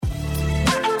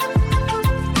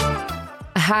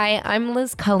Hi, I'm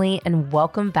Liz Cully, and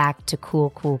welcome back to Cool,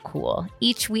 Cool, Cool.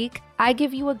 Each week, I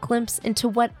give you a glimpse into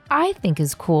what I think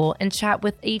is cool and chat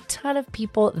with a ton of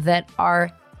people that are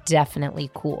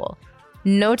definitely cool.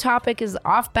 No topic is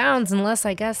off bounds unless,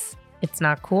 I guess, it's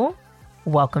not cool.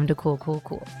 Welcome to Cool, Cool,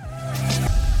 Cool.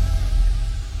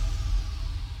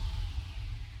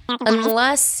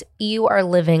 Unless you are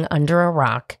living under a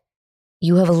rock,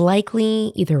 you have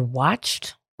likely either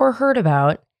watched or heard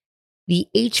about the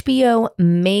HBO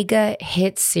mega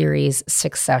hit series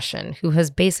Succession, who has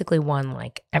basically won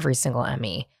like every single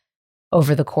Emmy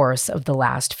over the course of the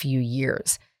last few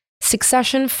years.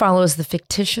 Succession follows the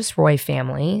fictitious Roy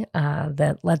family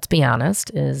that, let's be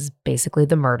honest, is basically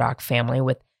the Murdoch family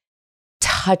with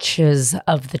touches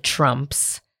of the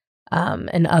Trumps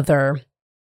and other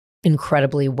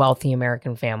incredibly wealthy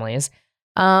American families.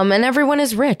 And everyone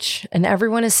is rich and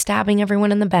everyone is stabbing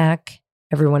everyone in the back.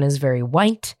 Everyone is very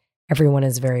white. Everyone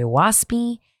is very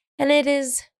waspy, and it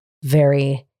is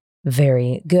very,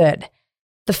 very good.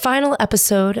 The final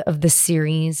episode of the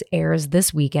series airs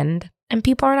this weekend, and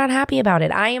people are not happy about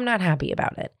it. I am not happy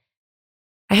about it.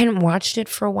 I hadn't watched it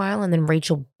for a while, and then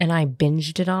Rachel and I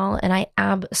binged it all, and I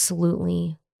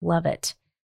absolutely love it.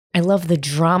 I love the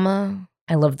drama.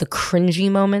 I love the cringy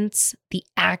moments. The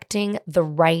acting, the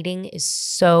writing is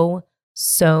so,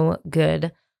 so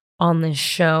good on this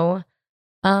show.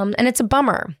 And it's a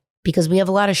bummer, because we have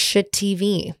a lot of shit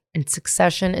TV, and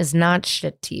Succession is not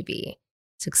shit TV.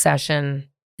 Succession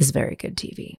is very good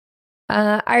TV.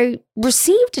 I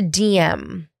received a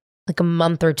DM like a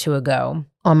month or two ago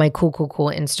on my Cool Cool Cool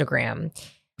Instagram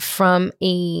from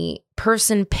a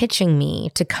person pitching me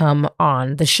to come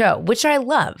on the show, which I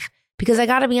love, because I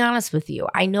got to be honest with you.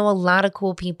 I know a lot of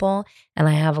cool people, and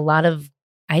I have a lot of,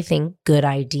 I think, good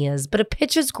ideas, but a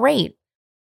pitch is great.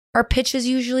 Are pitches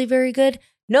usually very good?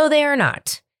 No, they are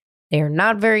not. They are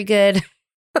not very good.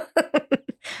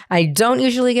 I don't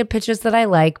usually get pitches that I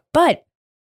like, but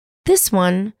this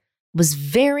one was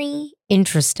very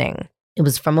interesting. It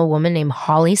was from a woman named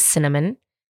Holly Cinnamon,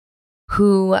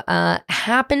 who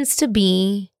happens to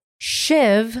be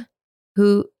Shiv,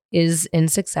 who is in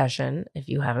Succession. If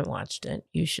you haven't watched it,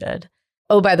 you should.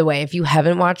 Oh, by the way, if you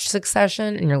haven't watched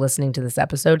Succession and you're listening to this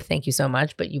episode, thank you so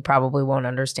much, but you probably won't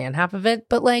understand half of it,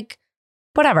 but like,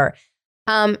 whatever.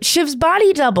 Shiv's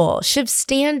body double, Shiv's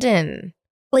stand-in.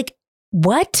 Like,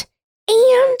 what?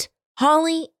 And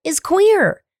Holly is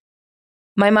queer.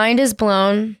 My mind is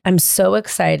blown. I'm so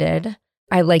excited.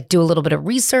 I like do a little bit of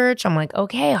research. I'm like,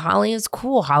 okay, Holly is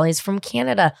cool. Holly's from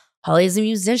Canada. Holly is a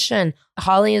musician.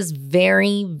 Holly is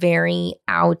very, very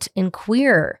out and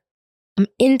queer. I'm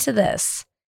into this.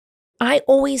 I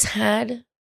always had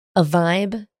a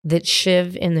vibe that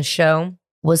Shiv in the show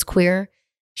was queer.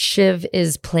 Shiv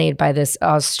is played by this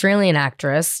Australian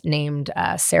actress named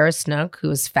Sarah Snook,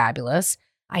 who is fabulous.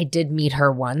 I did meet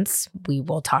her once. We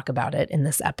will talk about it in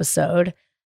this episode.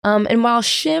 And while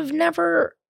Shiv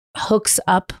never hooks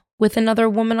up with another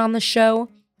woman on the show,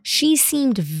 she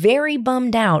seemed very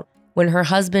bummed out when her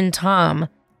husband, Tom,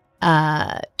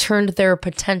 turned their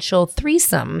potential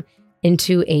threesome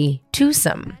into a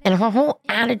twosome. And her whole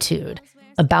attitude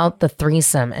about the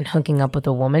threesome and hooking up with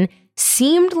a woman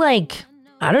seemed like,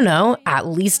 I don't know, at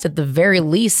least at the very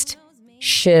least,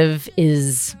 Shiv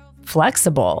is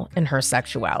flexible in her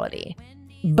sexuality.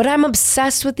 But I'm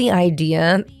obsessed with the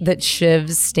idea that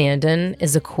Shiv's stand-in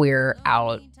is a queer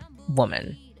out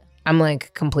woman. I'm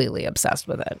like completely obsessed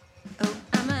with it.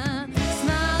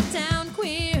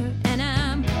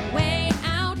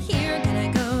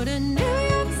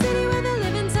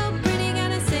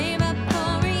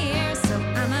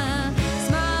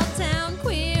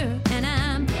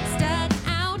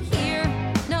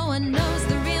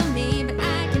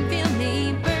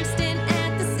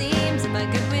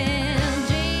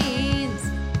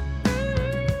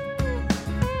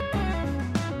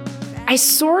 I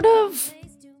sort of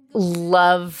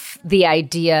love the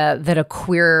idea that a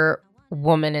queer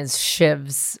woman is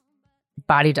Shiv's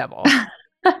body double.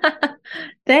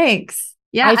 Thanks.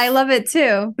 Yeah, I love it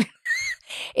too.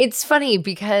 It's funny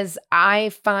because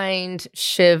I find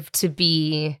Shiv to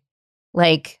be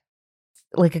like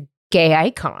a gay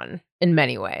icon in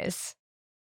many ways.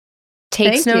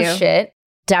 Takes no shit.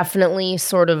 Definitely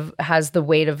sort of has the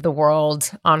weight of the world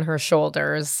on her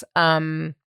shoulders.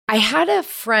 I had a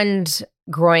friend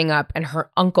growing up, and her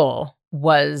uncle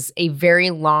was a very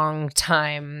long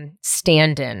time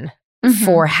stand-in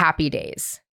for Happy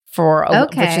Days,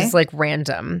 which is like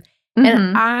random.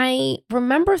 And I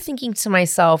remember thinking to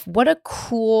myself, what a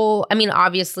cool, I mean,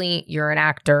 obviously you're an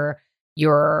actor,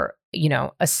 you're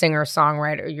a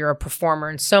singer-songwriter, you're a performer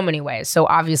in so many ways. So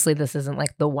obviously this isn't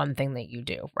like the one thing that you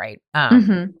do, right?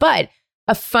 But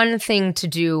a fun thing to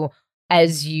do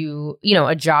as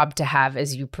a job to have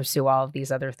as you pursue all of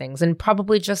these other things, and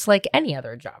probably just like any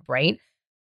other job, right?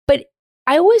 But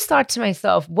I always thought to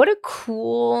myself, what a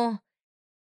cool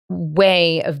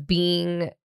way of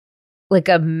being like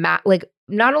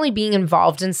not only being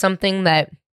involved in something that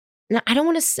I don't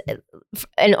want to say,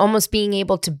 and almost being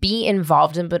able to be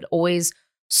involved in, but always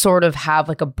sort of have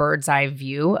like a bird's eye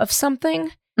view of something,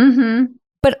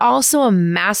 but also a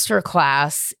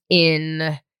masterclass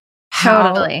in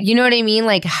how, you know what I mean?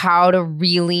 Like how to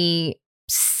really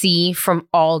see from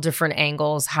all different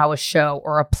angles how a show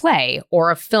or a play or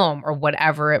a film or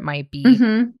whatever it might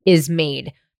be is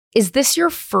made. Is this your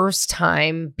first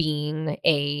time being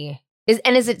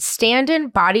is it stand-in,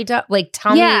 body like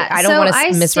tell me, I don't want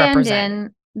to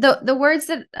misrepresent. The words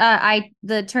that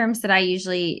the terms that I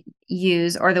usually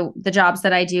use, or the jobs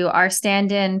that I do, are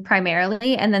stand-in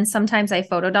primarily, and then sometimes I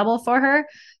photo double for her.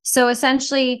 So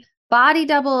essentially body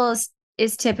double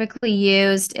is typically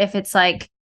used if it's like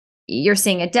you're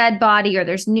seeing a dead body, or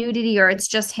there's nudity, or it's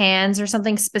just hands or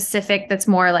something specific that's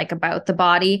more like about the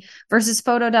body, versus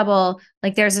photo double.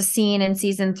 Like there's a scene in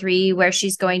season 3 where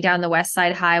she's going down the West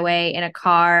Side Highway in a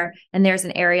car, and there's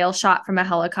an aerial shot from a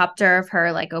helicopter of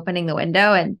her like opening the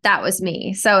window, and that was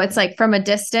me. So it's like from a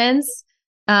distance.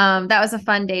 That was a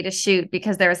fun day to shoot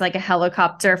because there was like a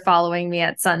helicopter following me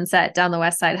at sunset down the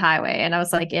West Side Highway, and I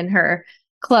was like in her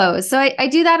clothes. So I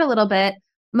do that a little bit.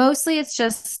 Mostly it's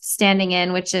just standing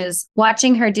in, which is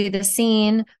watching her do the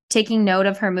scene, taking note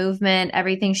of her movement,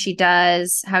 everything she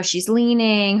does, how she's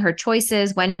leaning, her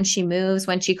choices, when she moves,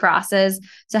 when she crosses,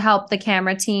 to help the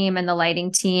camera team and the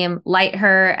lighting team light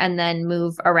her and then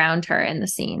move around her in the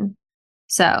scene.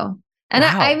 So, and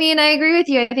wow. I mean, I agree with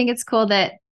you. I think it's cool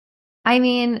that,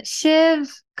 Shiv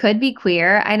could be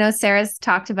queer. I know Sarah's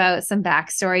talked about some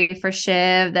backstory for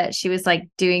Shiv, that she was like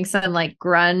doing some like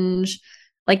grunge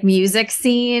like music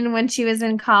scene when she was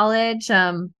in college.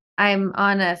 I'm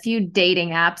on a few dating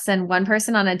apps, and one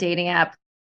person on a dating app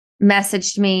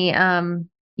messaged me,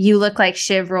 you look like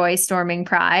Shiv Roy storming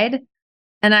Pride.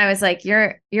 And I was like,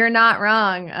 you're not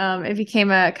wrong. It became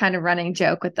a kind of running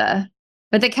joke with the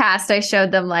cast. I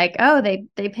showed them like, oh,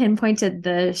 they pinpointed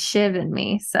the Shiv in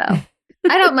me. So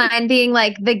I don't mind being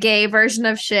like the gay version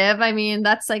of Shiv. I mean,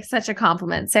 that's like such a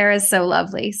compliment. Sarah's so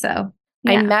lovely. So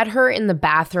yeah. I met her in the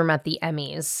bathroom at the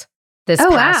Emmys this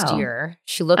past year.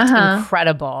 She looked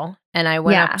incredible. And I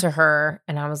went up to her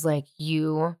and I was like,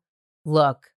 you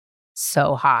look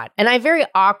so hot. And I very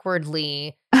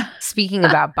awkwardly, speaking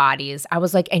about bodies, I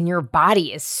was like, and your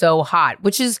body is so hot,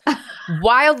 which is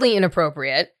wildly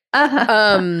inappropriate.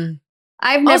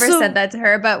 I've never said that to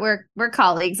her, but we're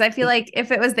colleagues. I feel like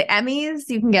if it was the Emmys,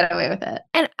 you can get away with it.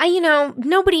 And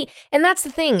nobody, and that's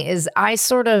the thing, is I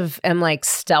sort of am like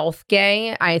stealth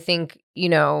gay. I think,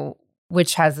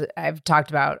 which I've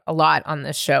talked about a lot on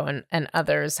this show, and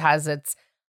others, has its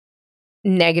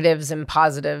negatives and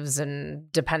positives,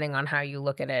 and depending on how you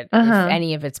look at it, if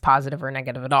any of it's positive or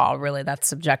negative at all, really that's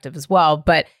subjective as well.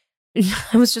 But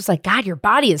I was just like, God, your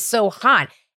body is so hot.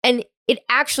 And it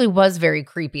actually was very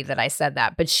creepy that I said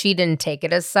that, but she didn't take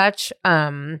it as such,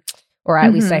 or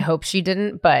at least I hope she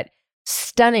didn't. But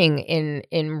stunning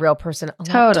in real person,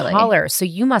 a lot taller. So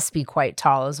you must be quite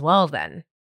tall as well, then.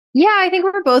 Yeah, I think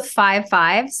we're both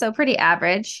 5'5", so pretty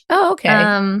average. Oh, okay.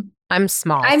 I'm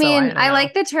small. I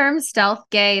like the term stealth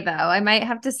gay, though. I might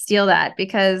have to steal that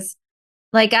because,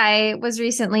 like, I was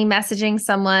recently messaging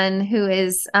someone who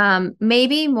is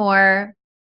maybe more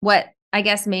what I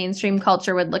guess mainstream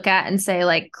culture would look at and say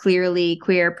like clearly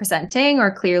queer presenting, or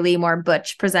clearly more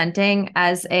butch presenting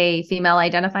as a female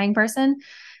identifying person.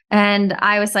 And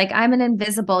I was like, I'm an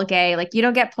invisible gay. Like, you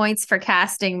don't get points for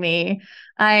casting me.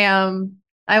 I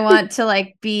want to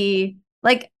like be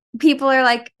like, people are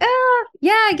like,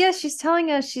 yeah, I guess she's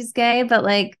telling us she's gay, but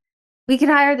like we could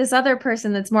hire this other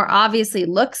person that's more obviously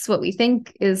looks what we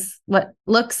think is what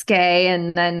looks gay.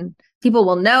 And then people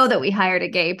will know that we hired a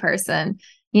gay person.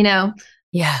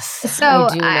 Yes. So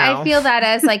I feel that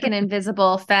as like an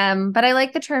invisible femme, but I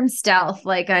like the term stealth.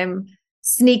 Like I'm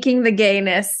sneaking the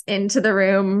gayness into the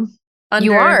room.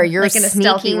 You're like in a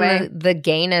stealthy way. The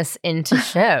gayness into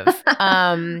Shiv.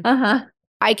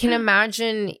 I can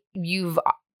imagine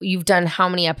you've done how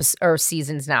many episodes or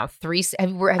seasons now? 3? Have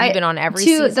you been on every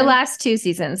season? The last 2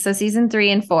 seasons. So season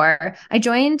 3 and 4. I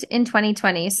joined in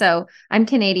 2020. So I'm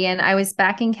Canadian. I was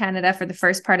back in Canada for the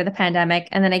first part of the pandemic.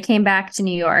 And then I came back to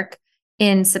New York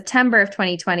in September of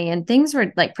 2020. And things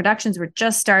were like, productions were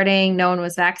just starting. No one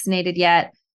was vaccinated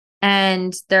yet.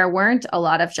 And there weren't a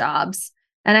lot of jobs.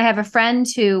 And I have a friend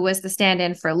who was the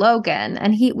stand-in for Logan,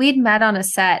 and we'd met on a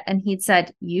set, and he'd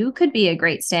said, "You could be a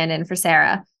great stand-in for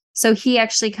Sarah." So he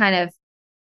actually kind of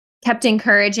kept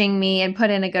encouraging me and put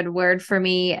in a good word for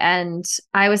me. And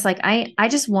I was like, I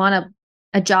just want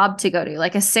a job to go to,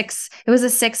 like it was a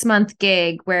 6-month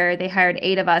gig where they hired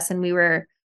 8 of us and we were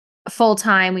full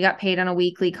time. We got paid on a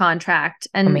weekly contract.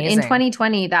 And Amazing. in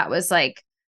 2020, that was like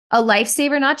a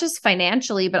lifesaver, not just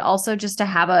financially, but also just to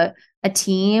have a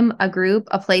team, a group,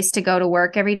 a place to go to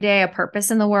work every day, a purpose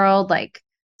in the world, like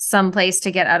some place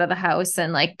to get out of the house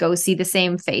and like go see the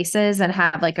same faces and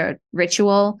have like a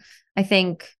ritual. I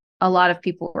think a lot of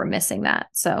people were missing that.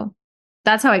 So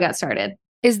that's how I got started.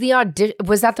 Was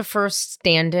that the first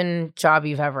stand-in job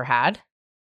you've ever had?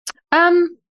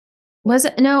 Was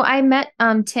it? No, I met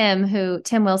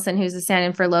Tim Wilson, who's a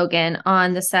stand-in for Logan,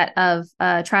 on the set of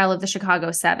Trial of the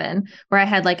Chicago 7, where I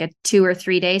had like a 2 or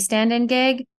 3 day stand-in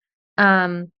gig,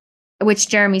 which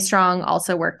Jeremy Strong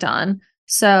also worked on.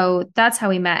 So that's how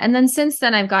we met. And then since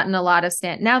then, I've gotten a lot of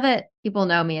now that people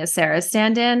know me as Sarah's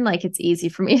stand-in, like it's easy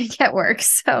for me to get work.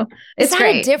 So it's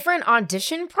great. Is that a different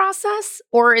audition process,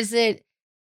 or is it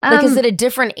like, is it a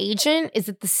different agent? Is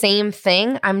it the same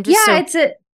thing?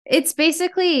 It's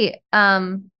basically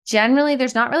generally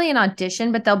there's not really an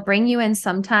audition, but they'll bring you in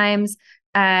sometimes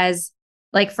as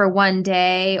like for one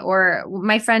day. Or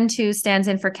my friend who stands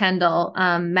in for Kendall,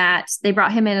 Matt, they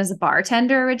brought him in as a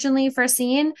bartender originally for a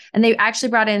scene, and they actually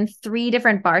brought in 3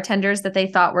 different bartenders that they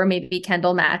thought were maybe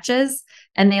Kendall matches,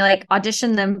 and they like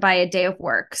auditioned them by a day of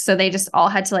work. So they just all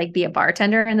had to like be a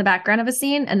bartender in the background of a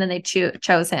scene, and then they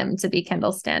chose him to be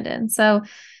Kendall's stand-in. So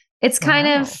it's kind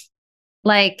of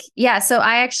like, yeah. So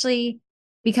I actually,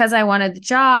 because I wanted the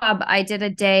job, I did a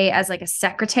day as like a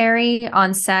secretary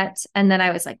on set. And then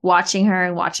I was like watching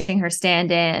her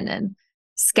stand in and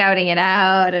scouting it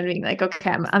out and being like, okay,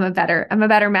 I'm a better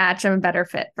match. I'm a better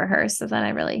fit for her. So then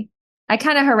I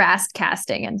kind of harassed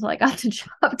casting until I got the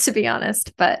job, to be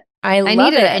honest. But I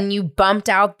love it. And you bumped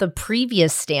out the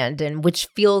previous stand-in, which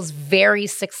feels very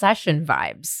Succession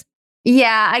vibes.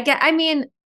 Yeah,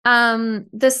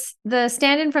 the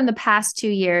stand-in from the past 2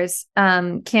 years,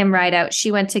 Kim Rideout,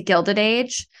 she went to Gilded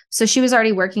Age. So she was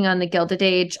already working on the Gilded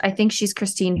Age. I think she's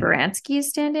Christine Baranski's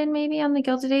stand-in maybe on the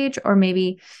Gilded Age, or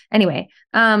maybe anyway.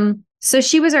 So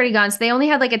she was already gone. So they only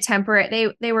had like a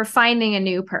temporary, they were finding a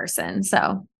new person.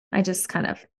 So I just kind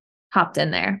of hopped in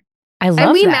there.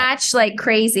 And we matched like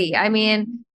crazy. I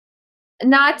mean,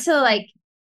 not to like,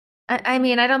 I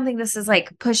mean, I don't think this is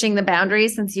like pushing the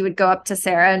boundaries, since you would go up to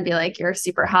Sarah and be like, you're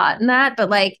super hot in that. But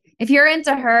like, if you're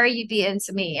into her, you'd be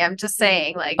into me. I'm just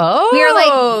saying, like, we're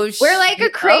like a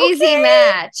crazy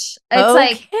match. It's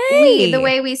like the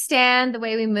way we stand, the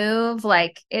way we move,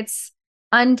 like it's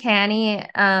uncanny.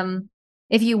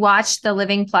 If you watch the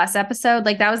Living Plus episode,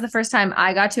 like that was the first time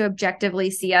I got to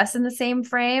objectively see us in the same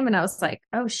frame. And I was like,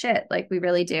 oh shit, like we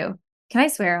really do. Can I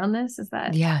swear on this? Is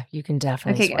that? Yeah, you can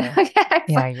definitely swear. Okay.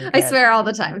 Yeah, I swear all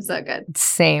the time. So good.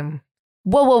 Same.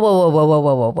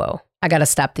 Whoa. I got to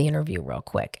stop the interview real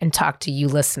quick and talk to you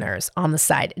listeners on the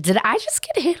side. Did I just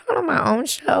get hit on my own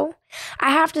show?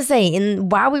 I have to say,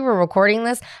 while we were recording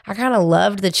this, I kind of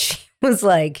loved that she was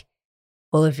like,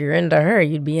 well, if you're into her,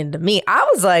 you'd be into me. I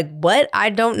was like, what?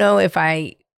 I don't know if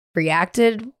I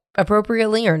reacted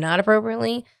appropriately or not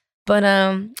appropriately, but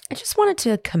I just wanted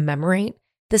to commemorate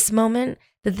this moment,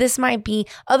 that this might be,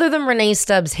 other than Renee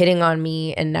Stubbs hitting on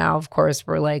me, and now, of course,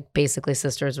 we're like basically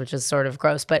sisters, which is sort of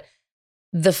gross, but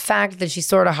the fact that she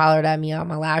sort of hollered at me on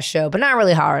my last show, but not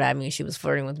really hollered at me. She was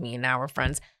flirting with me, and now we're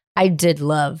friends. I did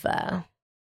love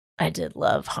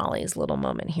Holly's little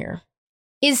moment here.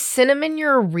 Is Cinnamon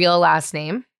your real last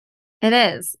name? It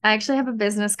is. I actually have a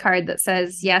business card that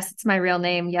says, yes, it's my real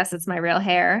name. Yes, it's my real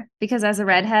hair. Because as a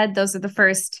redhead, those are the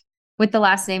first, with the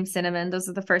last name Cinnamon, those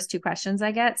are the first 2 questions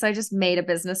I get. So I just made a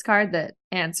business card that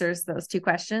answers those 2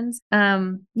 questions.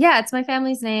 Yeah, it's my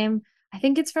family's name. I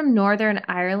think it's from Northern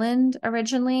Ireland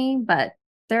originally, but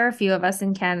there are a few of us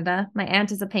in Canada. My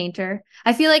aunt is a painter.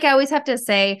 I feel like I always have to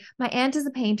say, my aunt is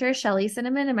a painter, Shelley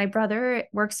Cinnamon, and my brother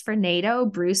works for NATO,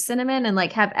 Bruce Cinnamon, and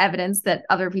like have evidence that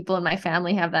other people in my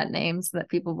family have that name so that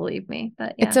people believe me.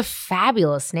 But yeah. It's a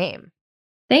fabulous name.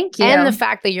 Thank you. And the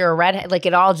fact that you're a redhead, like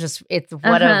it's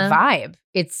what a vibe.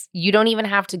 You don't even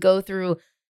have to go through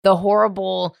the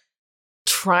horrible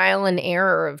trial and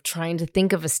error of trying to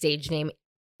think of a stage name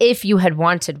if you had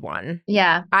wanted one.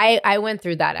 Yeah. I went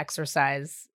through that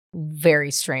exercise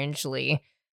very strangely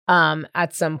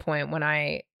at some point when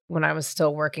I was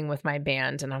still working with my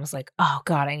band, and I was like, oh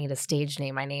God, I need a stage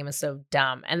name. My name is so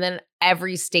dumb. And then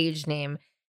every stage name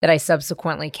that I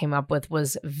subsequently came up with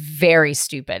was very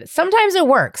stupid. Sometimes it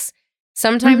works.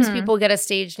 Sometimes people get a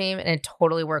stage name and it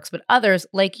totally works, but others,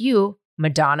 like you,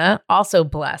 Madonna, also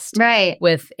blessed Right.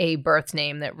 with a birth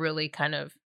name that really kind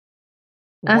of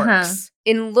Uh-huh. works.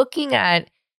 In looking at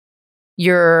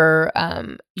your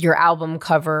album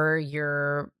cover,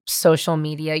 your social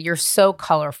media, you're so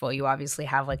colorful. You obviously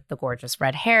have like the gorgeous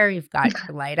red hair, you've got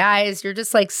your light eyes. You're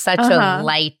just like such a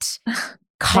light,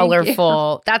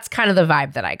 colorful. That's kind of the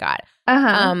vibe that I got.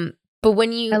 But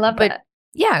when you I love that.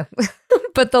 Yeah.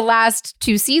 But the last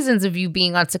 2 seasons of you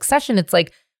being on Succession, it's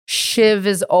like Shiv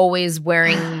is always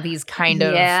wearing these kind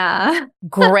of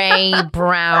gray,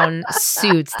 brown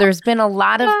suits. There's been a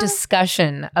lot of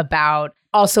discussion about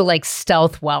also like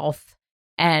stealth wealth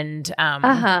and,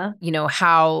 you know,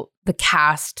 how the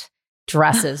cast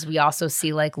dresses. We also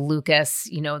see like Lucas,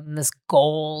 you know, in this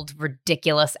gold,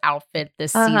 ridiculous outfit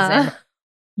this season.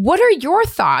 What are your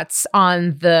thoughts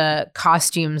on the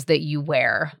costumes that you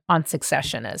wear on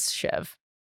Succession as Shiv?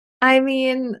 I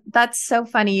mean, that's so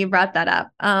funny you brought that up.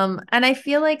 And I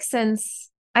feel like since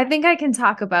I think I can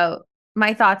talk about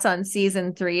my thoughts on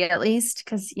season 3 at least,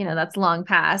 because you know that's long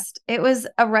past. It was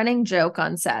a running joke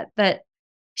on set that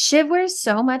Shiv wears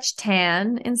so much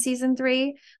tan in season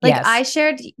 3. Like I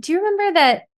shared, do you remember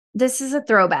that this is a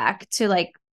throwback to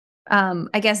like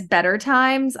I guess better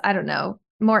times? I don't know,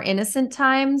 more innocent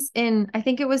times. In I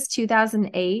think it was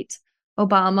 2008,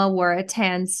 Obama wore a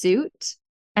tan suit.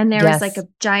 And there was like a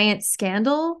giant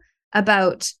scandal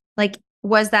about like,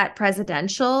 was that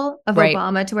presidential of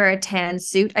Obama to wear a tan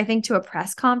suit, I think to a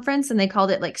press conference, and they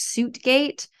called it like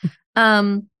Suitgate.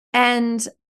 And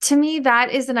to me,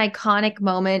 that is an iconic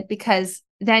moment because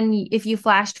then if you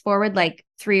flashed forward like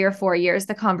 3 or 4 years,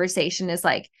 the conversation is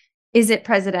like, is it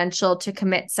presidential to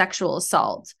commit sexual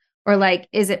assault? Or like,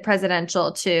 is it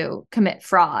presidential to commit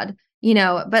fraud? You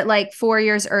know, but like 4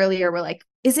 years earlier, we're like,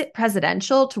 is it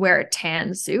presidential to wear a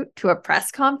tan suit to a press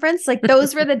conference? Like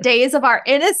those were the days of our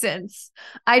innocence.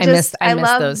 I miss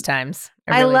those times.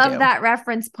 I love that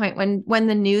reference point when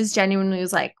the news genuinely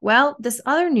was like, well, this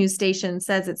other news station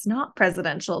says it's not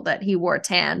presidential that he wore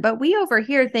tan, but we over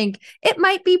here think it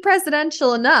might be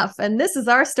presidential enough. And this is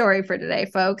our story for today,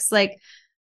 folks. Like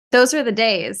those were the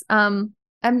days. I'm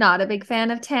not a big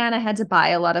fan of tan. I had to buy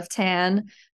a lot of tan.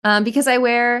 Because I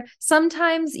wear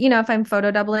sometimes, you know, if I'm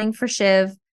photo doubling for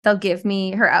Shiv, they'll give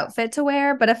me her outfit to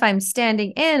wear. But if I'm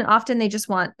standing in, often they just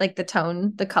want like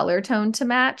the color tone to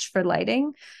match for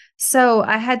lighting. So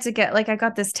I had to get I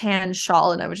got this tan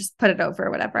shawl and I would just put it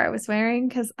over whatever I was wearing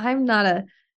because I'm not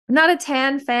a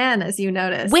tan fan, as you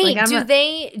noticed. Wait,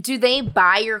 do they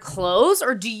buy your clothes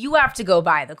or do you have to go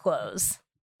buy the clothes?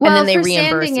 Well, and then they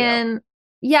reimburse you?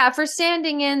 For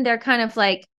standing in, they're kind of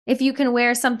like, if you can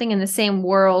wear something in the same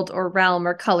world or realm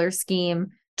or color scheme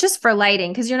just for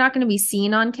lighting, because you're not going to be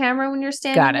seen on camera when you're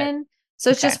standing in. So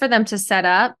it's just for them to set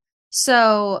up.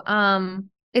 So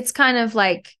it's kind of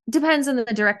like, depends on the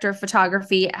director of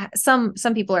photography. Some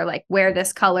people are like, wear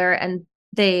this color and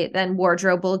then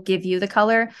wardrobe will give you the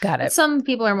color. Got it. But some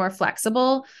people are more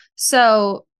flexible.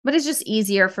 So, but it's just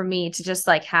easier for me to just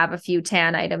like have a few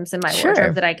tan items in my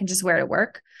wardrobe that I can just wear to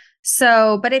work.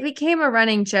 So, but it became a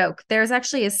running joke. There's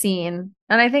actually a scene,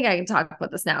 and I think I can talk about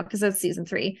this now because it's season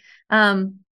 3.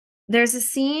 There's a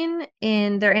scene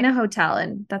they're in a hotel,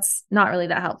 and that's not really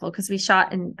that helpful because we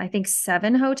shot in, I think,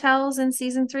 7 hotels in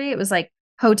season 3. It was like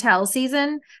hotel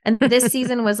season. And this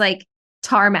season was like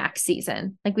tarmac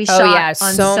season. Like we shot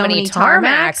on so many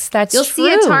tarmacs. That's You'll true.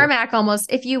 see a tarmac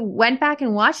almost, if you went back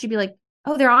and watched, you'd be like,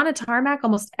 oh, they're on a tarmac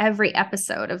almost every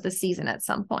episode of the season at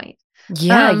some point.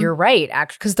 Yeah, you're right.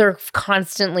 Actually, because they're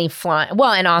constantly flying.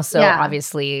 Well, and also,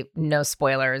 obviously, no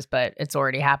spoilers, but it's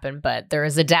already happened. But there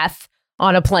is a death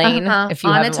on a plane. If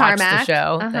you haven't watched the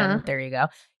show, then there you go.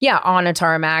 Yeah, on a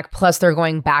tarmac. Plus, they're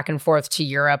going back and forth to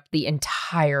Europe the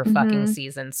entire fucking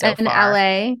season so far.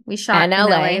 LA, we shot in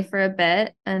LA for a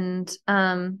bit, and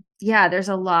there's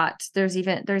a lot. There's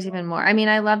even more. I mean,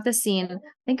 I love the scene. I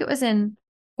think it was in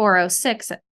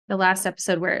 406, the last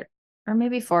episode or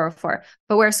maybe 404,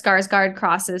 but where Skarsgård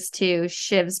crosses to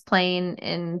Shiv's plane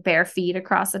in bare feet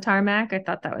across the tarmac.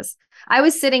 I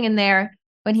was sitting in there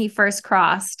when he first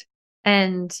crossed,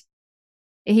 and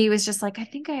he was just like, I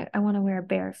think I want to wear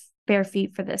bare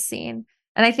feet for this scene.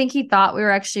 And I think he thought we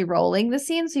were actually rolling the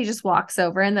scene. So he just walks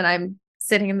over, and then I'm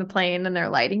sitting in the plane and they're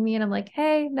lighting me. And I'm like,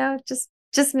 hey, no, just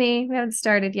me. We haven't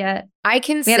started yet. I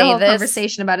can we had a whole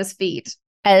conversation about his feet.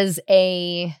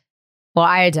 Well,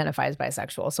 I identify as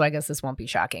bisexual, so I guess this won't be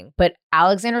shocking. But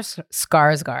Alexander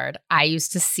Skarsgård, I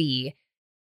used to see,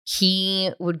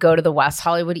 he would go to the West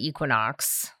Hollywood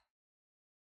Equinox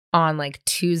on like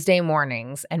Tuesday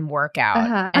mornings and work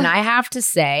out. And I have to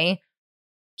say,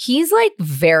 he's like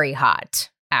very hot.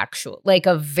 actually. Like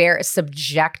a very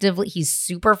subjectively, he's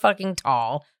super fucking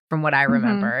tall from what I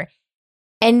remember.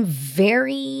 And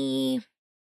very,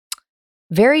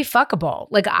 very fuckable.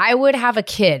 Like I would have a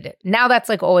kid. Now that's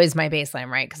like always my baseline,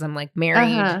 right? Because I'm like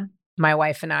married. My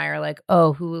wife and I are like,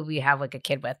 oh, who would we have like a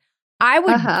kid with? I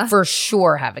would for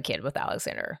sure have a kid with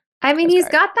Alexander. I mean, he's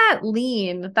got that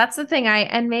lean. That's the thing.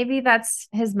 And maybe that's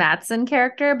his Mattson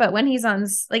character, but when he's on,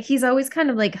 like, he's always kind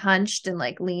of like hunched and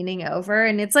like leaning over,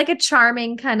 and it's like a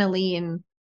charming kind of lean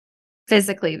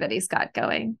physically that he's got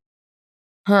going.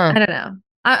 I don't know.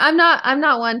 I'm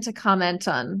not one to comment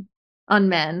on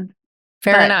men.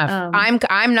 Fair enough.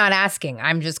 I'm not asking.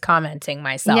 I'm just commenting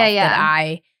myself that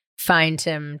I find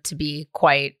him to be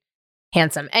quite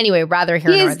handsome. Anyway, rather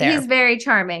here nor there. He's very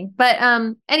charming. But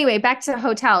anyway, back to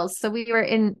hotels. So we were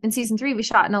in season 3, we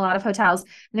shot in a lot of hotels.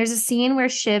 And there's a scene where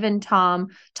Shiv and Tom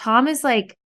is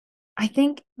like, I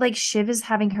think like Shiv is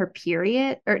having her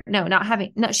period, or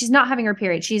she's not having her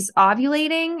period. She's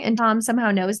ovulating, and Tom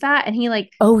somehow knows that. And he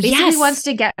like basically wants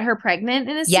to get her pregnant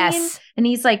in a scene. And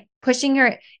he's like pushing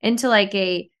her into like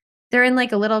they're in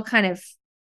like a little kind of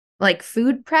like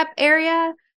food prep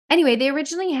area. Anyway, they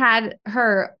originally had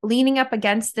her leaning up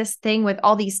against this thing with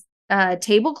all these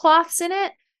tablecloths in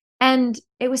it. And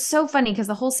it was so funny because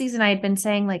the whole season I had been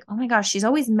saying like, oh my gosh, she's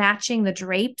always matching the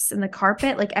drapes and the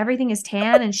carpet. Like everything is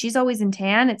tan and she's always in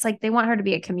tan. It's like they want her to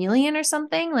be a chameleon or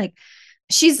something. Like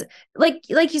she's like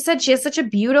you said, she has such a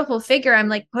beautiful figure. I'm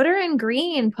like, put her in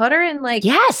green, put her in like,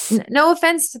 no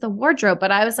offense to the wardrobe,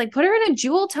 but I was like, put her in a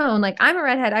jewel tone. Like I'm a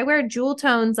redhead. I wear jewel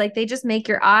tones. Like they just make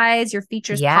your eyes, your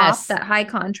features pop, that high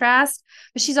contrast,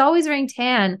 but she's always wearing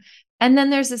tan. And then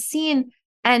there's a scene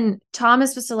and Tom is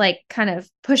supposed to like kind of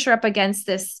push her up against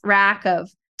this rack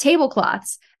of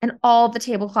tablecloths, and all the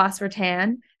tablecloths were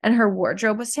tan and her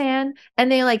wardrobe was tan,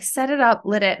 and they like set it up,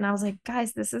 lit it. And I was like,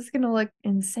 guys, this is going to look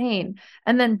insane.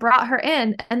 And then brought her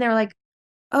in and they were like,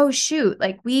 oh shoot,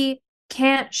 like we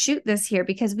can't shoot this here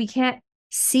because we can't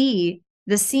see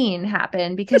the scene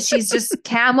happen because she's just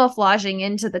camouflaging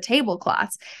into the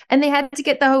tablecloths. And they had to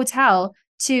get the hotel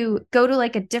to go to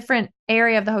like a different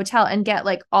area of the hotel and get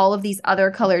like all of these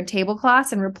other colored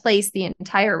tablecloths and replace the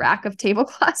entire rack of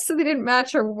tablecloths so they didn't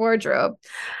match her wardrobe.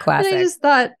 Classic. And I just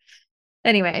thought,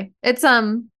 anyway, it's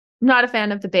not a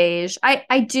fan of the beige. I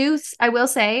will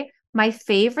say my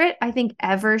favorite, I think,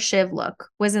 ever Shiv look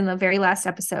was in the very last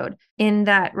episode in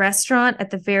that restaurant at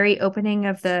the very opening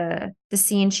of the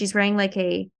scene. She's wearing like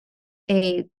a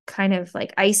kind of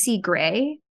like icy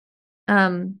gray.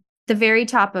 The very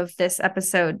top of this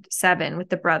episode 7 with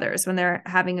the brothers when they're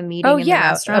having a meeting in the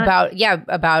restaurant.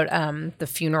 about the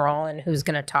funeral and who's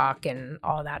going to talk and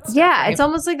all that stuff. Yeah, right? It's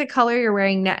almost like the color you're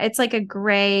wearing now. It's like a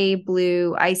gray,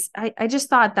 blue ice. I just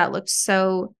thought that looked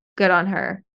so good on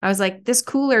her. I was like, this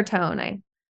cooler tone.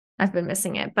 I've been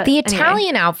missing it. But the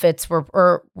Italian outfits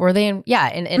were they in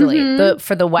Italy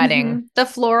for the wedding. The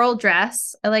floral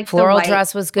dress. I like floral the white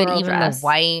dress was good. Even dress. The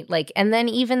white, like, and then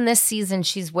even this season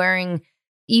she's wearing,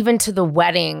 even to the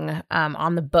wedding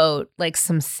on the boat, like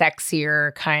some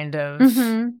sexier kind of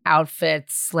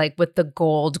outfits, like with the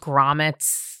gold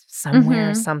grommets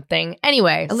somewhere, something.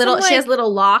 Anyway, she has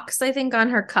little locks, I think, on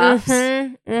her cuffs.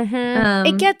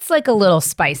 It gets like a little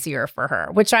spicier for her,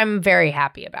 which I'm very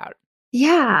happy about.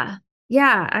 Yeah.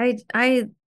 I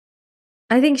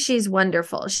think she's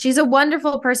wonderful. She's a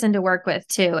wonderful person to work with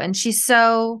too, and she's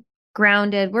so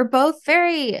grounded. We're both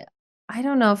very, I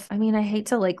don't know if, I mean, I hate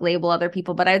to like label other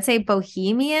people, but I would say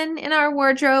bohemian in our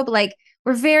wardrobe. Like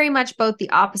we're very much both the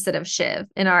opposite of Shiv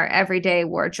in our everyday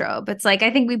wardrobe. It's like,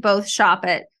 I think we both shop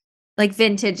at like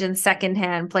vintage and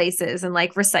secondhand places and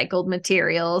like recycled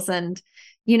materials. And,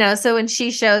 you know, so when she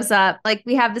shows up, like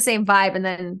we have the same vibe, and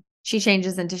then she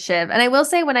changes into Shiv. And I will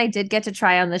say, when I did get to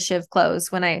try on the Shiv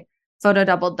clothes, when I photo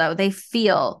doubled though, they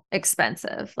feel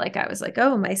expensive. Like I was like,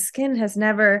 oh, my skin has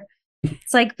never,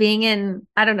 it's like being in,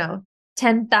 I don't know,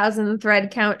 10,000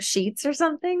 thread count sheets or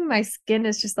something. My skin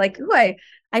is just like, ooh,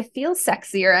 I feel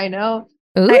sexier. I know.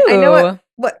 I know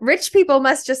what rich people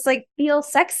must just like feel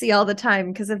sexy all the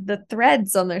time because of the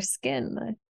threads on their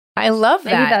skin. I love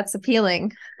that. Maybe that's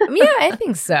appealing. Yeah, I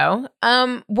think so.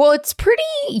 Well, it's pretty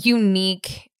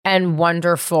unique and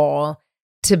wonderful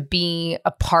to be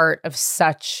a part of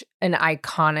such an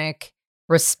iconic,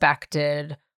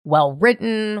 respected,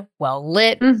 well-written,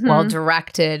 well-lit,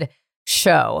 well-directed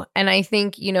show. And I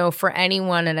think, you know, for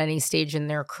anyone at any stage in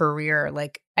their career,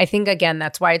 like, I think, again,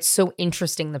 that's why it's so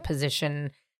interesting, the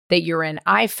position that you're in,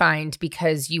 I find,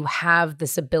 because you have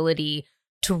this ability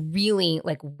to really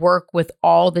like work with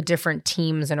all the different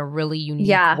teams in a really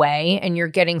unique way. And you're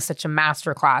getting such a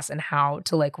masterclass in how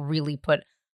to like really put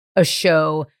a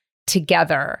show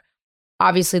together.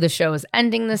 obviously the show is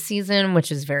ending this season,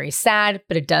 which is very sad,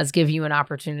 but it does give you an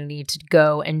opportunity to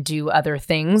go and do other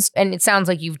things. And it sounds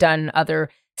like you've done other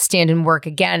stand-in work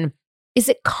again. Is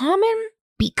it common,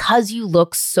 because you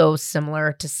look so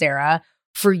similar to Sarah,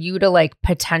 for you to like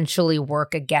potentially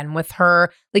work again with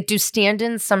her? Like, do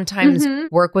stand-ins sometimes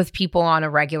work with people on a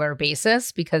regular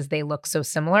basis because they look so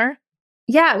similar?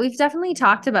 Yeah, we've definitely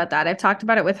talked about that. I've talked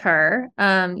about it with her.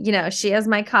 She has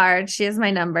my card, she has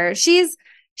my number.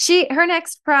 Her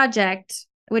next project,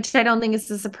 which I don't think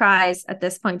is a surprise at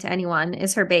this point to anyone,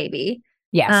 is her baby.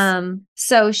 Yes.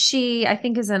 So she, I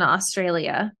think, is in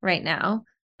Australia right now,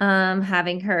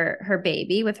 having her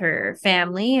baby with her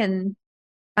family. And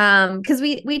because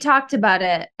we talked about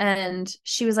it, and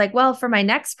she was like, well, for my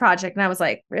next project. And I was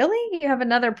like, really? You have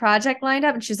another project lined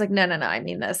up? And she's like, no, I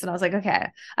mean this. And I was like, okay,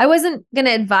 I wasn't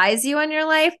gonna advise you on your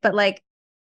life, but like,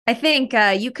 I think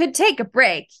you could take a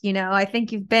break. I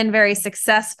think you've been very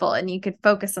successful, and you could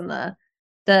focus on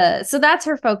so that's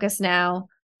her focus now.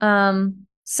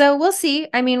 So we'll see.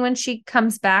 I mean, when she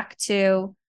comes back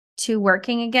to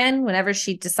working again, whenever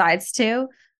she decides to,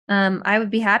 I would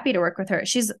be happy to work with her.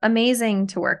 She's amazing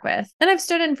to work with. And I've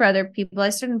stood in for other people. I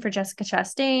stood in for Jessica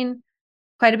Chastain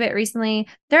quite a bit recently.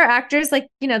 There are actors that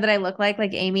I look like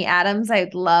Amy Adams.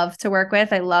 I'd love to work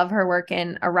with. I love her work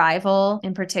in Arrival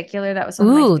in particular. That was one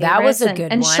of my favorites. That was a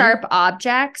good and one. Sharp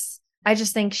Objects. I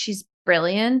just think she's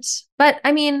brilliant. But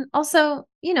I mean, also,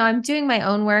 I'm doing my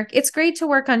own work. It's great to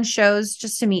work on shows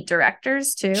just to meet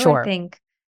directors too. Sure. I think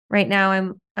right now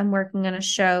I'm working on a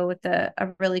show with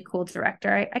a really cool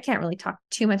director. I can't really talk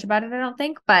too much about it, I don't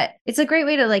think, but it's a great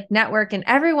way to like network, and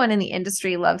everyone in the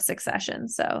industry loves Succession.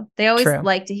 So they always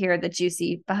like to hear the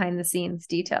juicy behind the scenes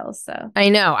details. So I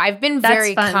know. I've been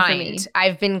very kind.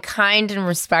 I've been kind and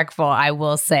respectful, I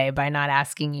will say, by not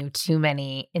asking you too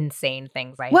many insane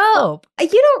things. I hope. You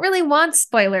don't really want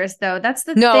spoilers though. That's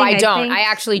the thing. No, I don't. I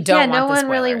actually don't want the spoilers. No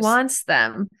one really wants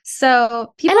them.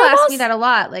 So people ask me that a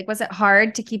lot. Like, was it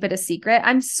hard to keep it a secret?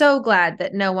 I'm so glad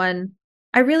that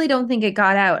I really don't think it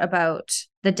got out about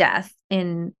the death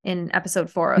in episode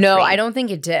 403. No, I don't think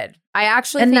it did. I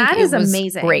actually think that is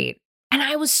amazing. Great. And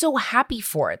I was so happy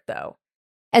for it though.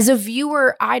 As a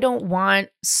viewer, I don't want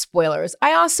spoilers.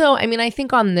 I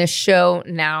think on this show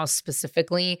now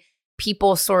specifically,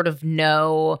 people sort of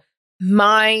know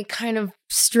my kind of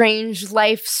strange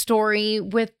life story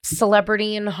with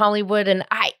celebrity in Hollywood. And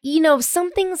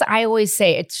some things I always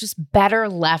say, it's just better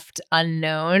left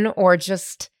unknown or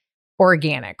just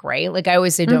organic, right? Like I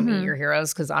always say, don't meet your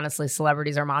heroes, because honestly,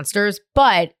 celebrities are monsters.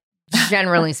 But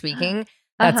generally speaking,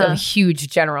 that's a huge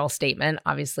general statement.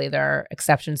 Obviously, there are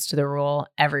exceptions to the rule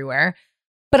everywhere.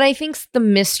 But I think the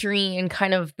mystery and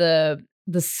kind of the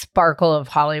sparkle of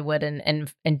Hollywood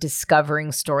and discovering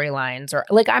storylines, or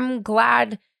like, I'm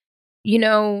glad,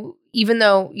 even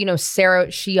though,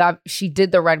 Sarah, she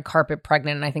did the red carpet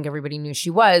pregnant, and I think everybody knew she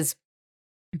was,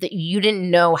 that you didn't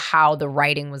know how the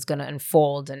writing was going to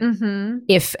unfold and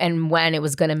if and when it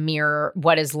was going to mirror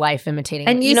what is life imitating.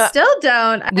 And you still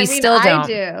don't.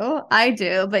 I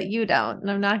do, but you don't.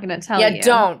 And I'm not going to tell you. Yeah,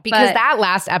 don't. Because that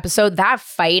last episode, that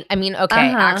fight,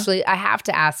 actually, I have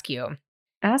to ask you.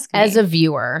 Ask me. As a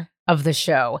viewer of the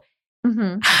show,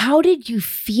 how did you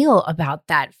feel about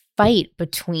that fight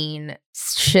between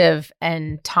Shiv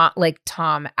and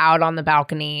Tom out on the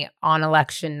balcony on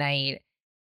election night?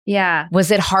 Yeah. Was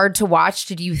it hard to watch?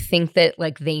 Did you think that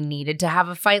like they needed to have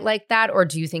a fight like that? Or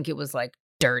do you think it was like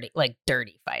dirty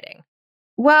fighting?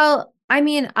 Well, I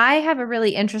mean, I have a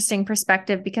really interesting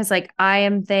perspective because like I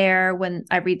am there when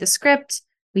I read the script,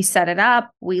 we set it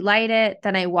up, we light it,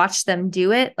 then I watch them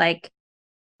do it like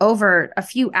over a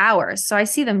few hours. So I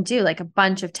see them do like a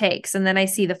bunch of takes, and then I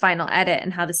see the final edit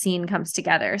and how the scene comes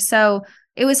together. So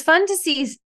it was fun to see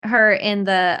her in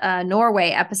the Norway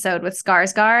episode with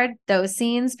Skarsgård, those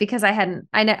scenes, because I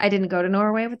didn't go to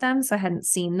Norway with them, so I hadn't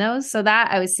seen those. So that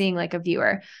I was seeing like a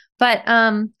viewer. But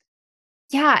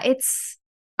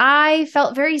I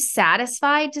felt very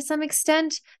satisfied to some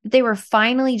extent that they were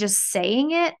finally just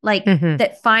saying it, like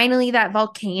that finally that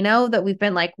volcano that we've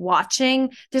been like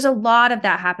watching. There's a lot of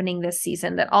that happening this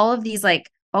season, that all of these like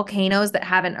volcanoes that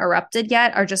haven't erupted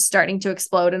yet are just starting to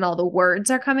explode, and all the words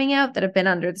are coming out that have been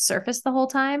under the surface the whole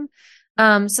time.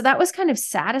 So that was kind of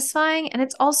satisfying. And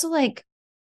it's also like,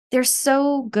 they're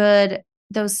so good,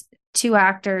 those two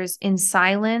actors, in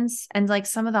silence, and like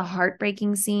some of the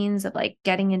heartbreaking scenes of like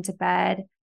getting into bed,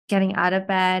 getting out of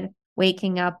bed,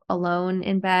 waking up alone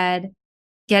in bed,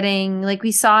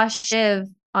 we saw Shiv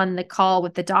on the call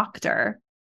with the doctor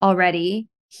already,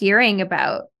 hearing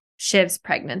about Shiv's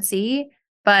pregnancy.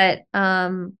 But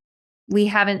we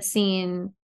haven't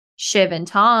seen Shiv and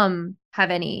Tom have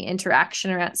any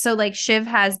interaction around. So like Shiv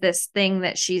has this thing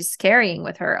that she's carrying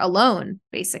with her alone,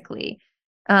 basically,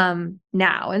 now.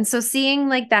 And so seeing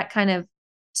like that kind of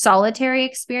solitary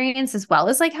experience, as well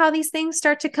as like how these things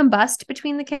start to combust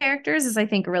between the characters, is I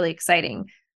think a really exciting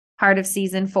part of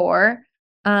season 4.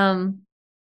 And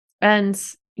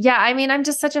yeah, I mean, I'm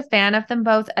just such a fan of them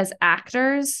both as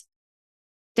actors.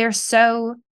 They're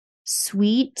so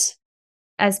sweet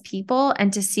as people,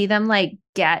 and to see them like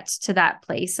get to that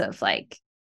place of like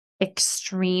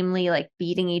extremely like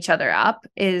beating each other up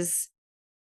it's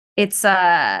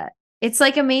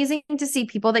like amazing to see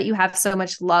people that you have so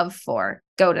much love for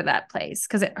go to that place,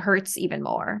 because it hurts even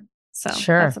more. So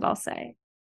that's what I'll say.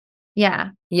 Yeah.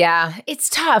 Yeah, it's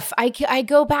tough. I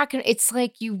go back and it's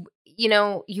like you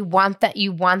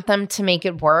want them to make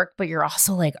it work, but you're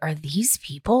also like, are these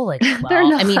people like, well, they're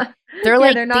not, I mean, they're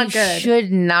like, they're not they good.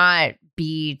 should not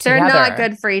be together. They're not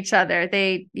good for each other.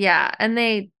 And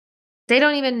they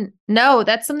don't even know.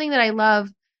 That's something that I love.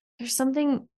 There's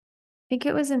something, I think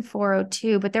it was in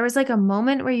 402, but there was like a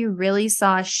moment where you really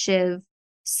saw Shiv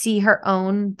see her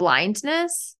own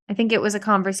blindness. I think it was a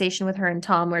conversation with her and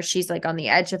Tom where she's like on the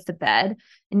edge of the bed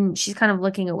and she's kind of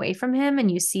looking away from him, and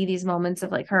you see these moments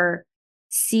of like her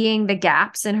seeing the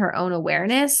gaps in her own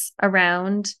awareness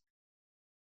around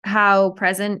how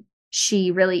present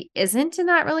she really isn't in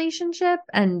that relationship,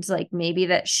 and like maybe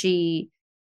that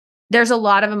there's a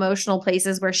lot of emotional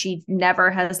places where she never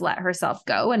has let herself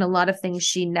go, and a lot of things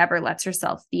she never lets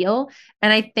herself feel.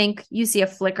 And I think you see a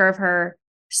flicker of her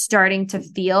starting to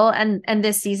feel, and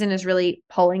this season is really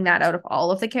pulling that out of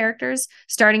all of the characters,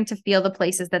 starting to feel the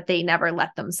places that they never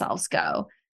let themselves go.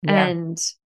 Yeah. And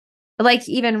like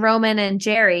even Roman and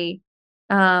Jerry,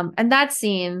 and that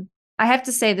scene, I have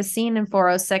to say the scene in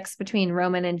 406 between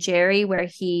Roman and Jerry, where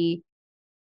he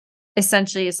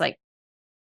essentially is like,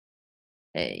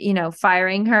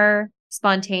 firing her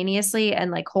spontaneously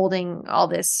and like holding all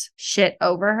this shit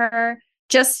over her.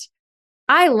 Just,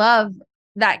 I love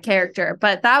that character,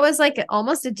 but that was like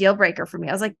almost a deal breaker for me.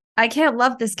 I was like, I can't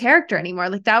love this character anymore.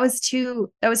 Like that was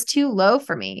too low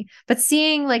for me. But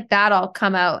seeing like that all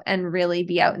come out and really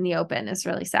be out in the open is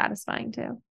really satisfying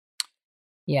too.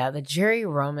 Yeah, the Jerry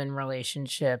Roman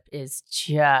relationship is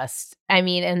just, I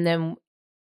mean, and then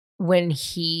when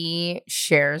he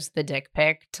shares the dick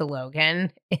pic to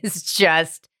Logan is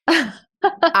just,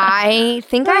 I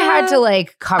think I had to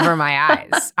like cover my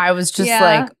eyes. I was just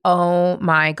like, oh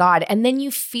my God. And then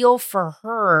you feel for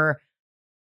her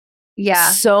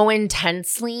so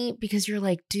intensely, because you're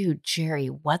like, dude, Jerry,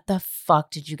 what the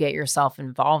fuck did you get yourself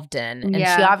involved in? And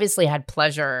she obviously had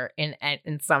pleasure in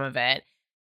some of it.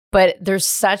 But there's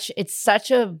so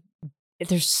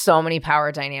many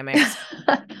power dynamics.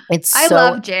 I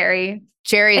love Jerry.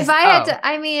 Jerry's. If I had to,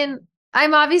 I mean,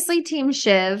 I'm obviously Team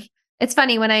Shiv. It's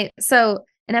funny so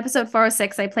in episode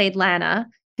 406, I played Lana,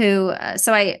 who,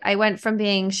 so I went from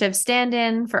being Shiv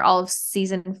stand-in for all of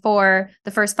season 4,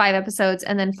 the first 5 episodes,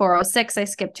 and then 406, I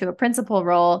skipped to a principal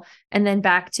role and then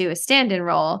back to a stand-in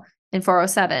role in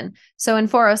 407. So in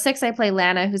 406, I play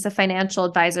Lana, who's a financial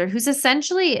advisor, who's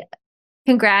essentially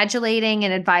congratulating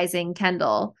and advising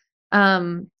Kendall.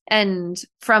 And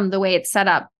from the way it's set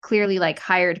up, clearly like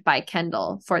hired by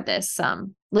Kendall for this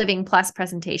Living Plus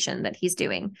presentation that he's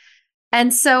doing.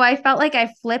 And so I felt like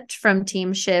I flipped from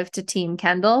Team Shiv to Team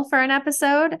Kendall for an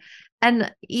episode.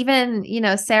 And even,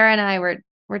 Sarah and I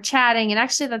were chatting, and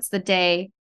actually that's the day,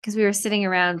 because we were sitting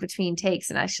around between takes,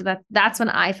 and actually that's when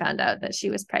I found out that she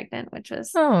was pregnant, which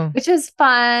was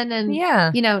fun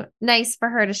and nice for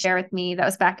her to share with me. That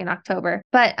was back in October.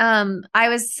 But I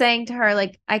was saying to her,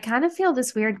 like, I kind of feel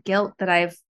this weird guilt that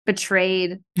I've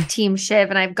betrayed Team Shiv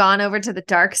and I've gone over to the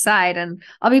dark side, and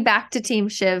I'll be back to Team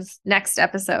Shiv next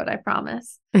episode, I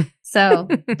promise. So,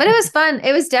 but it was fun.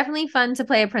 It was definitely fun to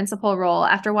play a principal role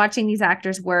after watching these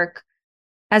actors work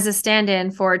as a stand-in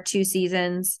for 2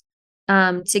 seasons.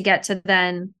 To get to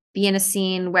then be in a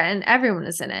scene when everyone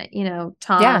is in it,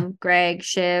 Tom, Greg,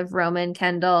 Shiv, Roman,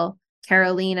 Kendall,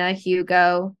 Carolina,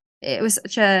 Hugo. It was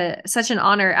such an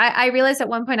honor. I realized at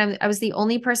one point I was the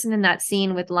only person in that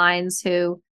scene with lines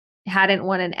who hadn't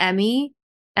won an Emmy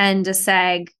and a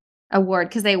SAG award,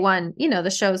 because they won, the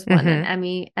shows won an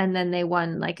Emmy, and then they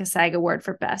won like a SAG award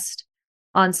for best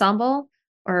ensemble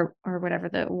or whatever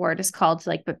the award is called,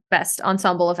 like best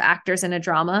ensemble of actors in a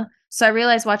drama. So I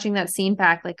realized watching that scene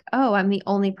back, like, oh, I'm the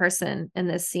only person in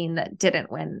this scene that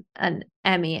didn't win an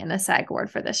Emmy and a SAG award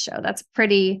for this show. That's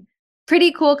pretty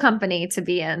cool company to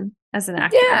be in as an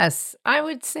actor. Yes, I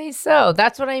would say so.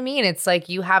 That's what I mean. It's like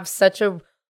you have such a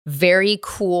very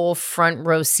cool front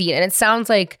row seat. And it sounds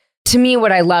like to me,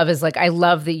 what I love is like, I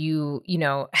love that you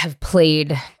know, have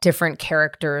played different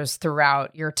characters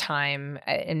throughout your time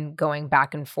and going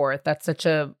back and forth. That's such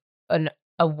a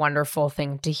wonderful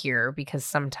thing to hear because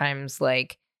sometimes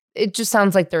like it just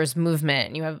sounds like there's movement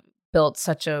and you have built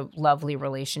such a lovely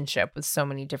relationship with so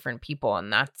many different people.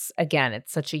 And that's, again,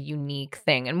 it's such a unique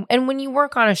thing. And when you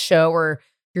work on a show or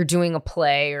you're doing a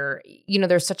play or, you know,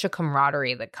 there's such a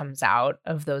camaraderie that comes out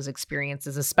of those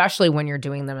experiences, especially when you're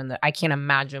doing them. And I can't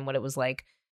imagine what it was like,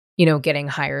 you know, getting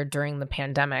hired during the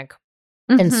pandemic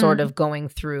and sort Mhm. of going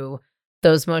through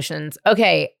those motions.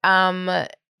 Okay.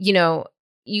 You know,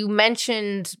 you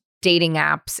mentioned dating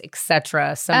apps,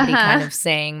 etc. Somebody kind Uh-huh. of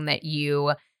saying that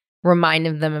you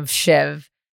reminded them of Shiv.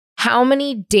 How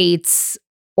many dates,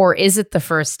 or is it the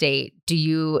first date, do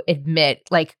you admit,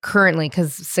 like currently,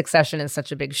 because Succession is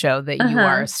such a big show, that you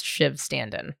are Uh-huh. a Shiv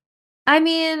stand-in? I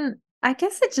mean, I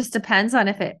guess it just depends on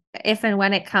if and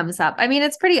when it comes up. I mean,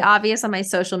 it's pretty obvious on my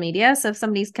social media. So if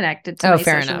somebody's connected to Oh, my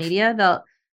fair social enough. media,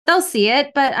 they'll see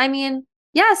it. But I mean,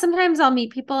 yeah, sometimes I'll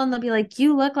meet people and they'll be like,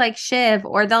 "You look like Shiv,"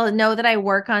 or they'll know that I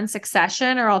work on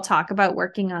Succession, or I'll talk about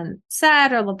working on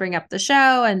set, or they'll bring up the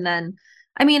show, and then,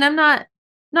 I mean, I'm not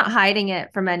hiding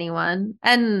it from anyone.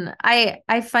 And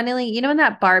I funnily, you know, when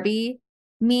that Barbie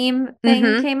meme thing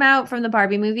Mm-hmm. came out from the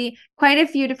Barbie movie, quite a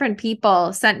few different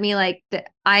people sent me like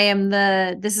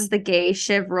this is the gay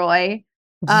Shiv Roy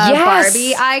Barbie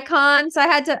Yes. icon. So I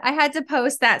had to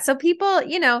post that. So people,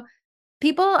 you know,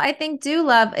 people I think do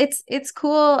love it's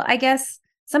cool. I guess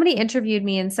somebody interviewed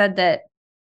me and said that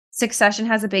Succession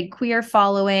has a big queer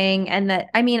following, and that,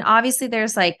 I mean, obviously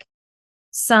there's like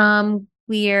some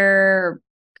queer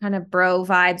kind of bro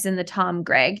vibes in the Tom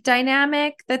Gregg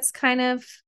dynamic that's kind of,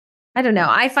 I don't know.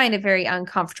 I find it very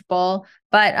uncomfortable,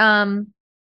 but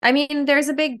I mean, there's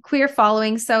a big queer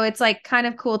following, so it's like kind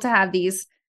of cool to have these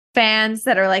fans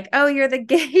that are like, "Oh, you're the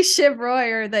gay Shiv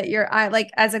Roy," or that I like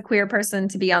as a queer person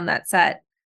to be on that set.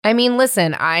 I mean,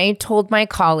 listen, I told my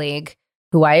colleague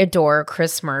who I adore,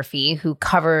 Chris Murphy, who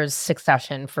covers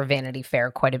Succession for Vanity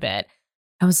Fair quite a bit.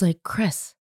 I was like,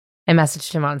 Chris, I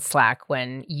messaged him on Slack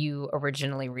when you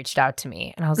originally reached out to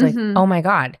me. And I was like, Mm-hmm. oh my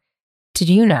God, did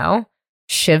you know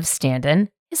Shiv Standen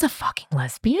is a fucking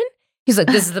lesbian? He's like,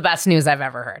 this is the best news I've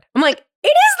ever heard. I'm like, it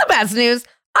is the best news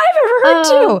I've ever heard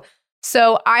too. Oh,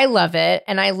 So I love it.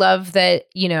 And I love that,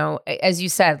 you know, as you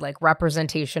said, like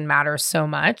representation matters so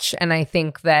much. And I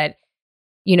think that,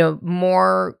 you know,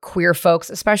 more queer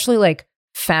folks, especially like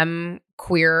femme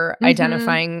queer mm-hmm.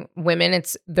 identifying women,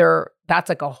 that's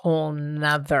like a whole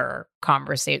nother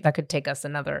conversation that could take us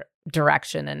another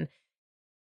direction. And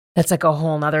that's like a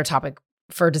whole nother topic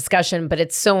for discussion, but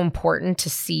it's so important to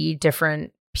see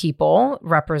different people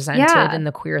represented Yeah. in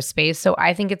the queer space. So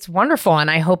I think it's wonderful. And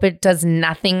I hope it does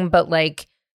nothing but like,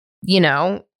 you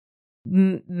know,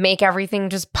 make everything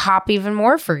just pop even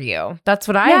more for you. That's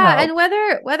what I Yeah, hope. and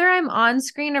whether I'm on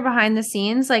screen or behind the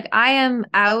scenes, like I am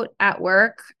out at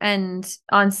work and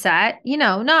on set, you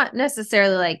know, not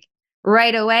necessarily like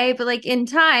right away, but like in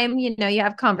time, you know, you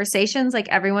have conversations like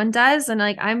everyone does, and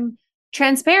like I'm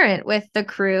transparent with the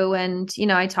crew, and you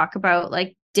know, I talk about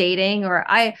like dating, or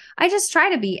I just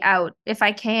try to be out if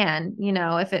I can, you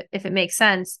know, if it makes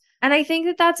sense. And I think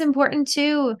that that's important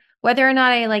too, whether or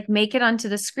not I like make it onto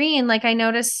the screen. Like I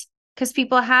notice, because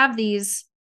people have these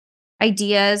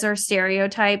ideas or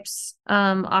stereotypes,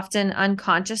 often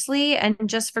unconsciously, and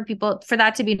just for people for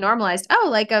that to be normalized, oh,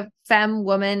 like a femme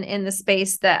woman in the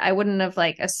space, that I wouldn't have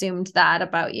like assumed that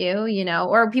about you, you know,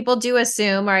 or people do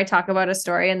assume, or I talk about a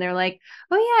story and they're like,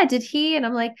 oh yeah, did he, and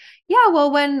I'm like, yeah,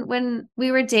 well, when we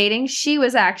were dating, she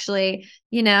was actually,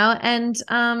 you know,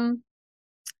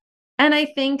 and I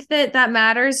think that that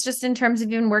matters just in terms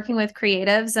of even working with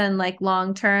creatives and like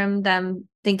long term, them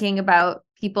thinking about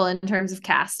people in terms of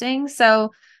casting.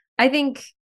 So I think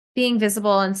being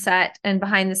visible on set and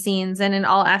behind the scenes and in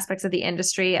all aspects of the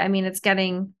industry, I mean, it's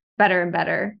getting better and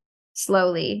better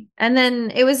slowly. And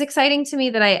then it was exciting to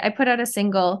me that I put out a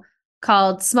single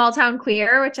called Small Town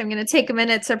Queer, which I'm going to take a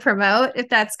minute to promote if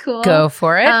that's cool. Go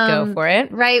for it. Go Um, for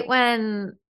it. right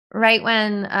when right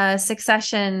when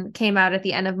Succession came out at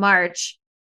the end of March,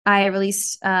 I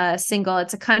released a single.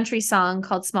 It's a country song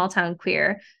called Small Town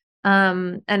Queer.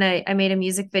 And I made a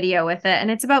music video with it. And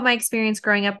it's about my experience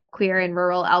growing up queer in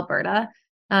rural Alberta,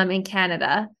 in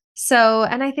Canada. So,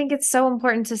 and I think it's so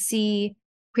important to see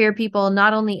queer people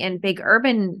not only in big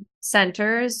urban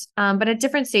centers, but at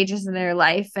different stages in their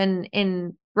life and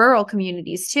in rural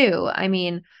communities too. I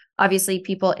mean, obviously,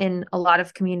 people in a lot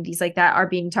of communities like that are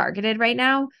being targeted right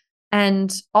now,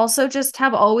 and also just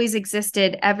have always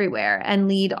existed everywhere and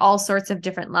lead all sorts of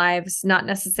different lives, not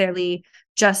necessarily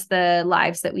just the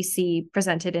lives that we see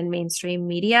presented in mainstream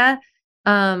media.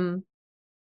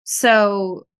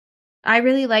 So I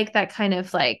really like that kind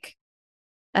of like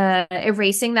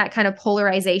erasing that kind of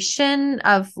polarization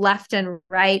of left and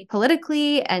right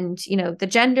politically, and the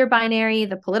gender binary,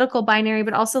 the political binary,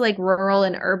 but also like rural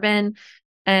and urban,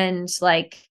 and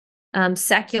like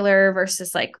secular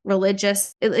versus like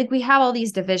religious. Like we have all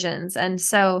these divisions, and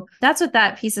so that's what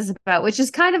that piece is about, which is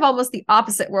kind of almost the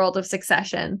opposite world of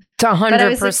Succession. It's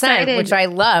 100%, which I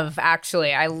love.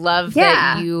 Actually, I love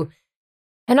that you.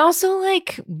 And also,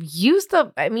 like, you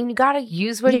got to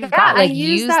use what you've got. Like, I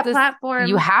use that platform.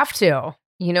 You have to.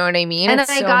 You know what I mean? And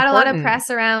I got a lot of press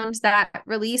around that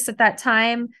release at that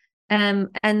time, and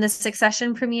the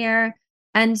Succession premiere.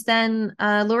 And then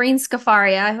Lorene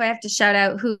Scafaria, who I have to shout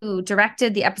out, who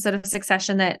directed the episode of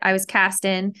Succession that I was cast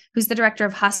in, who's the director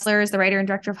of Hustlers, the writer and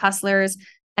director of Hustlers,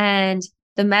 and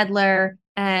The Meddler,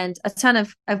 and a ton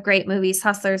of great movies,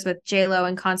 Hustlers with J-Lo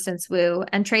and Constance Wu,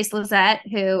 and Trace Lizette,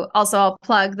 who also, I'll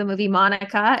plug the movie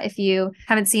Monica. If you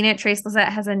haven't seen it, Trace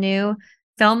Lizette has a new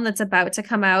film that's about to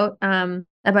come out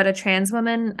about a trans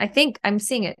woman. I think I'm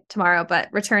seeing it tomorrow, but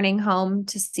returning home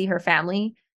to see her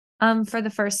family for the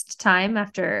first time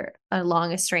after a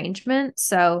long estrangement.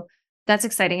 So that's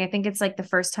exciting. I think it's like the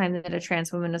first time that a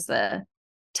trans woman is the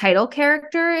title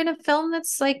character in a film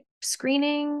that's like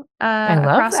screening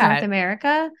across North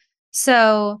America.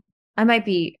 So I might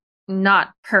be not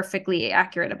perfectly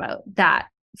accurate about that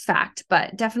fact,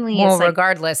 but definitely. Well,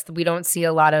 regardless, we don't see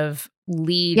a lot of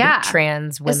lead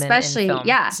trans women, especially in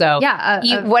film. So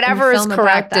whatever is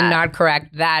correct and not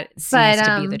correct, that seems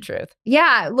to be the truth.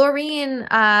 Lorene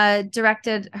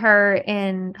directed her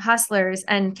in Hustlers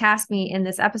and cast me in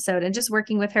this episode, and just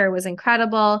working with her was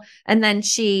incredible. And then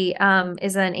she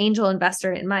is an angel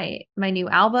investor in my new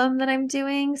album that I'm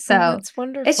doing. So it's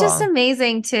wonderful. It's just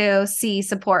amazing to see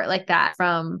support like that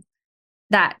from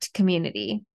that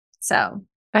community. So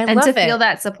love to feel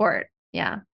that support.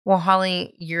 Yeah. Well,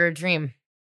 Holly, you're a dream.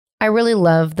 I really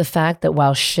love the fact that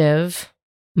while Shiv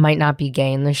might not be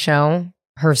gay in the show,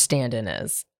 her stand-in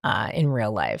is in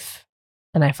real life.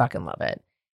 And I fucking love it.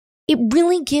 It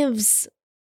really gives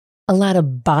a lot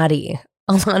of body,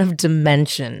 a lot of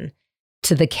dimension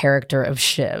to the character of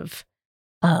Shiv,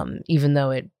 even though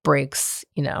it breaks,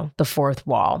 the fourth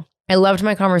wall. I loved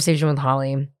my conversation with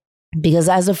Holly because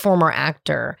as a former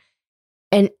actor,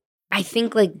 and I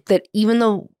think like that even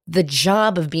though the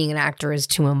job of being an actor is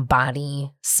to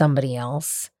embody somebody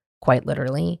else, quite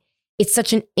literally, it's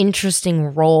such an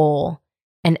interesting role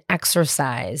and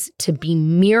exercise to be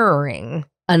mirroring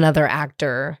another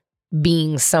actor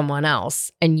being someone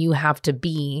else. And you have to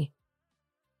be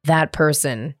that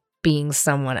person being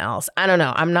someone else. I don't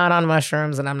know. I'm not on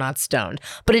mushrooms and I'm not stoned,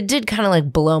 but it did kind of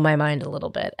like blow my mind a little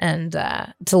bit. And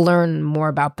to learn more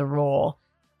about the role.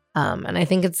 And I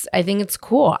think it's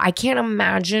cool. I can't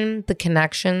imagine the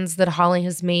connections that Holly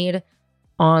has made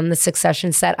on the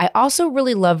Succession set. I also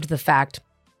really loved the fact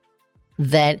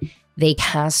that they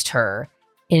cast her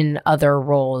in other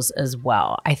roles as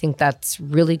well. I think that's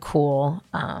really cool.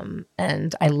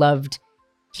 And I loved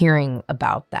hearing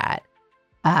about that.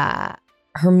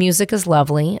 Her music is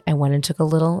lovely. I went and took a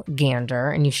little gander,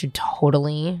 and you should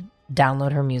totally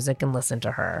download her music and listen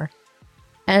to her.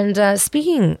 And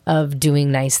speaking of doing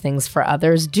nice things for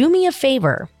others, do me a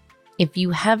favor. If you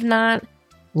have not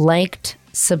liked,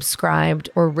 subscribed,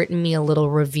 or written me a little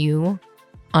review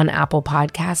on Apple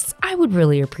Podcasts, I would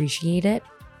really appreciate it.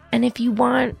 And if you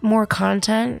want more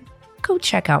content, go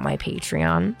check out my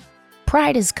Patreon.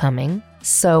 Pride is coming,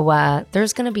 so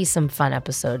there's going to be some fun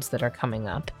episodes that are coming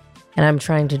up. And I'm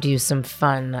trying to do some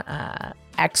fun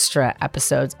extra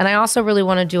episodes. And I also really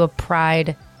want to do a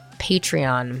Pride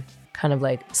Patreon kind of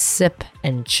like sip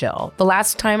and chill. The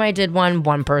last time I did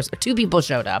one person, 2 people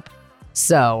showed up.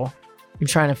 So I'm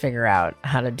trying to figure out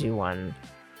how to do one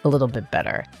a little bit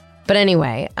better. But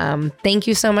anyway, thank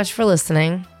you so much for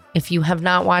listening. If you have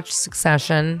not watched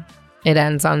Succession, it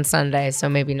ends on Sunday. So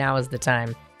maybe now is the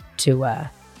time to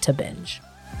binge.